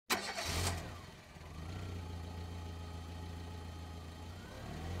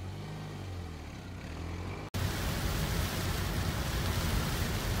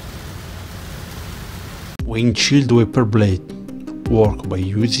Windshield wiper blade work by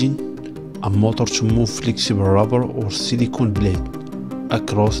using a motor to move flexible rubber or silicone blade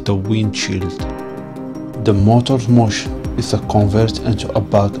across the windshield. The motor's motion is converted into a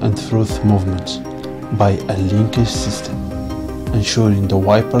back and forth movement by a linkage system, ensuring the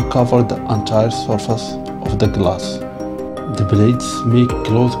wiper covers the entire surface of the glass. The blades make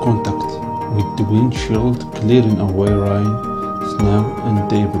close contact with the windshield, clearing away rain, snow and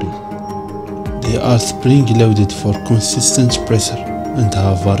debris. They are spring-loaded for consistent pressure and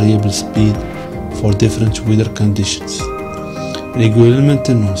have variable speed for different weather conditions. Regular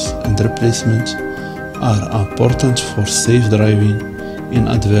maintenance and replacement are important for safe driving in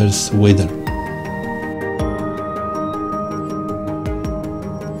adverse weather.